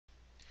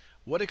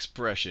What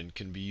expression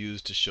can be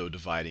used to show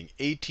dividing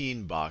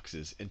 18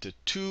 boxes into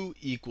two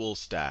equal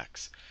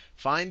stacks?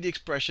 Find the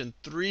expression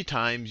 3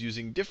 times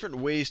using different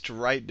ways to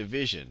write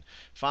division.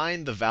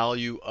 Find the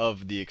value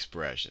of the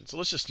expression. So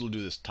let's just do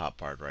this top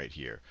part right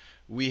here.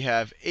 We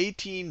have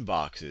 18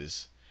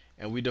 boxes,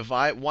 and we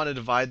want to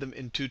divide them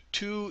into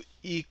two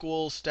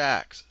equal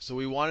stacks. So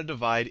we want to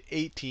divide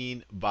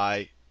 18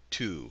 by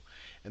 2.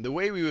 And the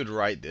way we would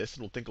write this,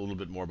 and we'll think a little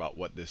bit more about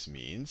what this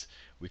means,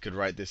 we could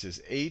write this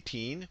as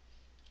 18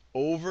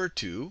 over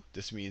 2.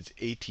 This means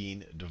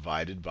 18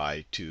 divided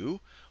by 2.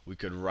 We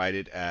could write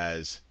it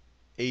as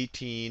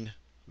 18.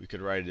 We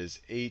could write it as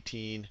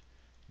 18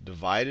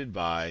 divided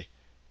by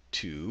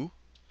 2,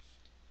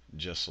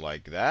 just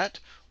like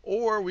that.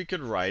 Or we could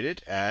write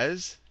it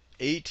as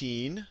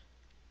 18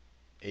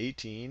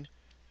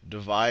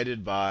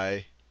 divided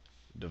by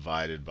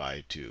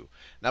 2.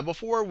 Now,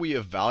 before we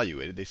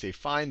evaluate it, they say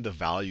find the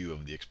value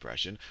of the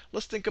expression.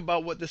 Let's think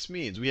about what this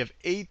means. We have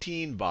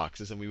 18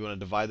 boxes, and we want to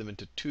divide them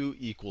into two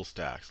equal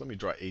stacks. Let me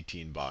draw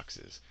 18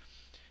 boxes.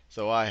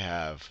 So I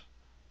have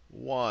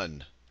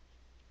 1,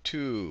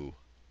 2,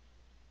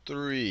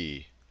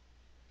 3,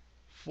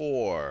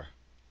 4,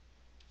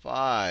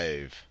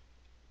 5,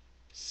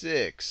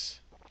 6,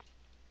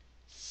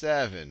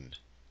 7,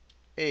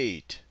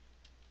 8,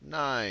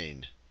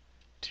 9,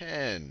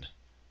 10,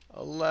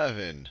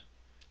 11,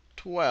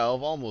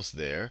 12, almost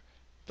there,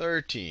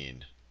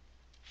 13,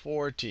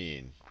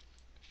 14,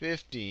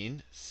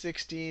 15,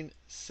 16,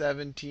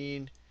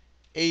 17,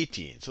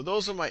 18. So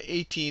those are my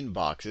 18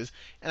 boxes,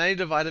 and I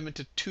divide them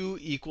into two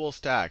equal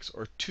stacks,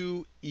 or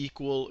two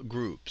equal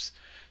groups.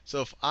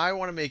 So if I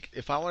want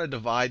to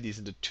divide these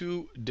into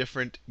two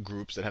different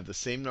groups that have the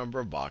same number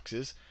of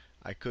boxes,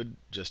 I could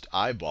just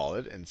eyeball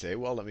it and say,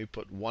 well,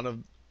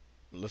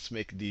 let's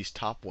make these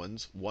top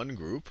ones one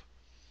group.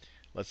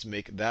 Let's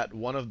make that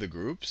one of the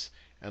groups,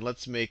 and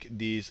let's make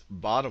these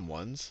bottom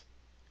ones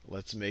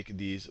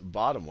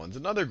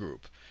another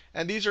group.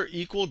 And these are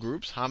equal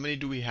groups. How many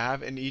do we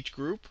have in each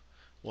group?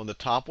 Well, in the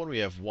top one, we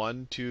have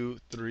 1, 2,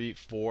 3,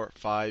 4,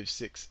 5,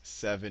 6,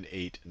 7,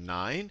 8,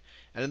 9.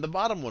 And in the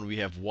bottom one, we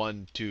have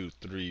 1, 2,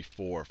 3,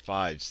 4,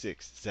 5,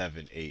 6,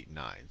 7, 8,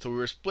 9. So we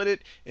were split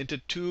it into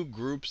two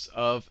groups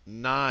of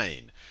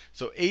 9.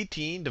 So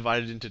 18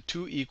 divided into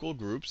two equal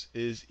groups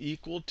is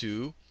equal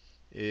to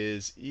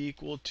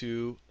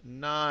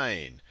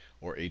 9.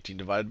 Or 18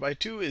 divided by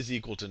 2 is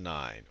equal to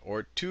 9.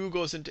 Or 2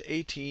 goes into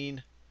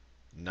 18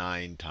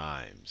 9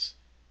 times.